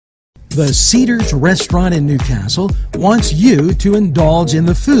The Cedars restaurant in Newcastle wants you to indulge in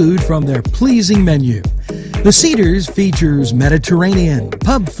the food from their pleasing menu. The Cedars features Mediterranean,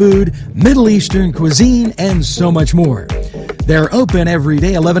 pub food, Middle Eastern cuisine, and so much more. They're open every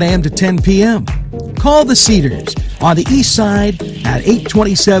day 11 a.m. to 10 p.m. Call the Cedars on the east side at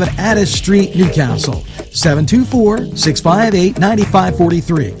 827 Addis Street, Newcastle.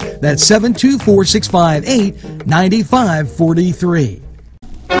 724-658-9543. That's 724-658-9543.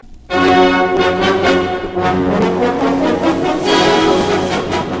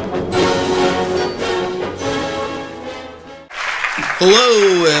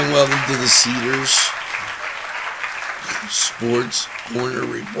 Hello and welcome to the Cedars Sports Corner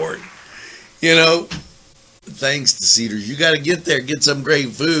Report. You know, thanks to Cedars, you got to get there, get some great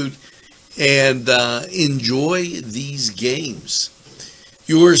food, and enjoy these games.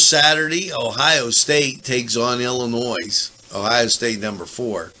 Your Saturday, Ohio State takes on Illinois. Ohio State number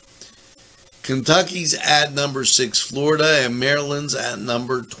 4. Kentucky's at number 6 Florida, and Maryland's at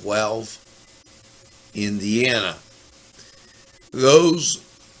number 12 Indiana. Those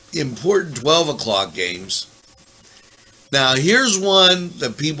important 12 o'clock games. Now, here's one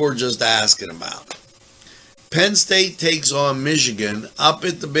that people are just asking about. Penn State takes on Michigan up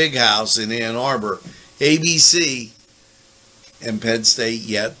at the Big House in Ann Arbor, ABC, and Penn State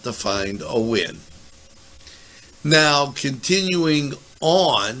yet to find a win. Now, continuing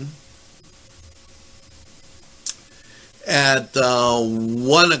on at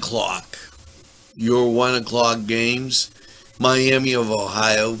 1 o'clock, your 1 o'clock games, Miami of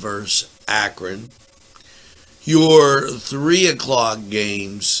Ohio versus Akron. Your 3 o'clock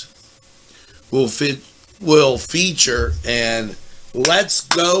games will feature, and let's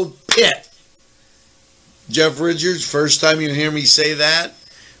go Pitt. Jeff Richards, first time you hear me say that.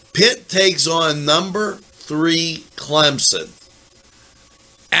 Pitt takes on number 3 Clemson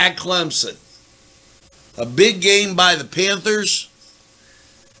at Clemson. A big game by the Panthers.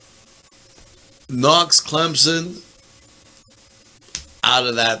 Knocks Clemson out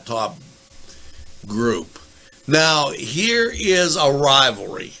of that top group. Now, here is a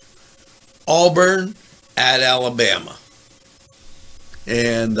rivalry. Auburn at Alabama.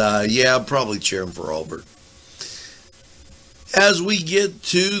 And, yeah, I'm probably cheering for Auburn. As we get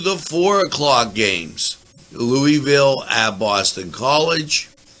to the 4 o'clock games, Louisville at Boston College.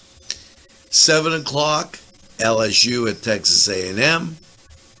 7 o'clock, LSU at Texas A&M.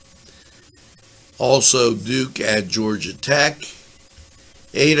 Also, Duke at Georgia Tech.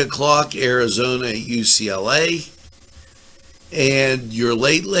 8 o'clock, Arizona at UCLA. And your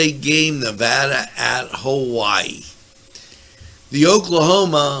late game, Nevada at Hawaii. The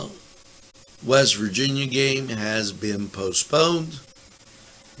Oklahoma-West Virginia game has been postponed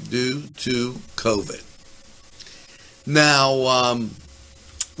due to COVID. Now,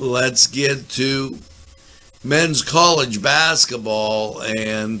 let's get to men's college basketball.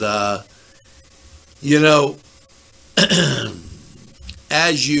 And, you know,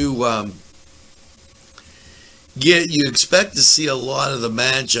 as you you expect to see a lot of the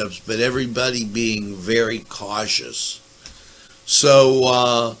matchups, but everybody being very cautious.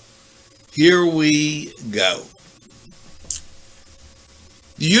 So here we go.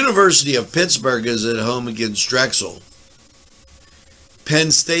 The University of Pittsburgh is at home against Drexel.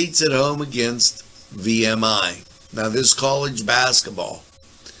 Penn State's at home against VMI. Now, this college basketball.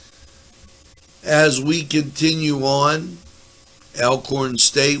 As we continue on, Elkhorn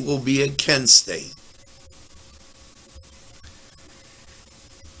State will be at Kent State.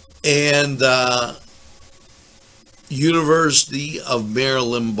 And University of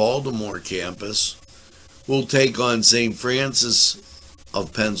Maryland Baltimore campus will take on St. Francis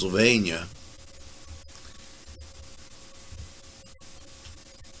of Pennsylvania.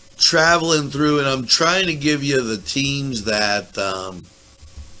 Traveling through, and I'm trying to give you the teams that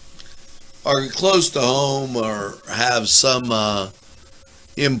are close to home or have some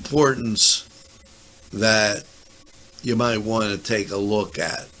importance that you might want to take a look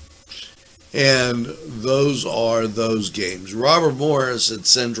at. And those are those games. Robert Morris at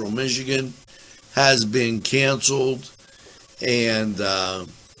Central Michigan has been canceled. And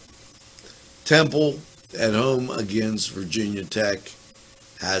Temple at home against Virginia Tech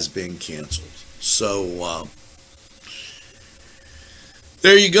has been canceled. So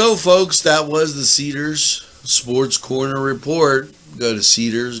there you go, folks. That was the Cedars Sports Corner Report. Go to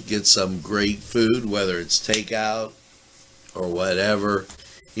Cedars, get some great food, whether it's takeout or whatever.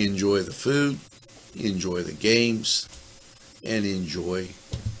 Enjoy the food, enjoy the games, and enjoy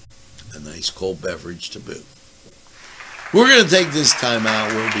a nice cold beverage to boot. We're going to take this time out.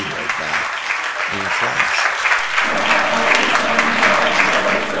 We'll be right back in a flash.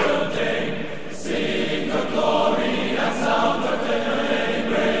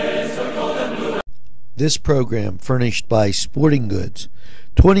 This program furnished by Sporting Goods,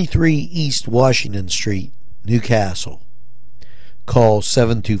 23 East Washington Street, Newcastle. Call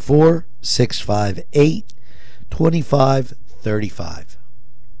 724-658-2535.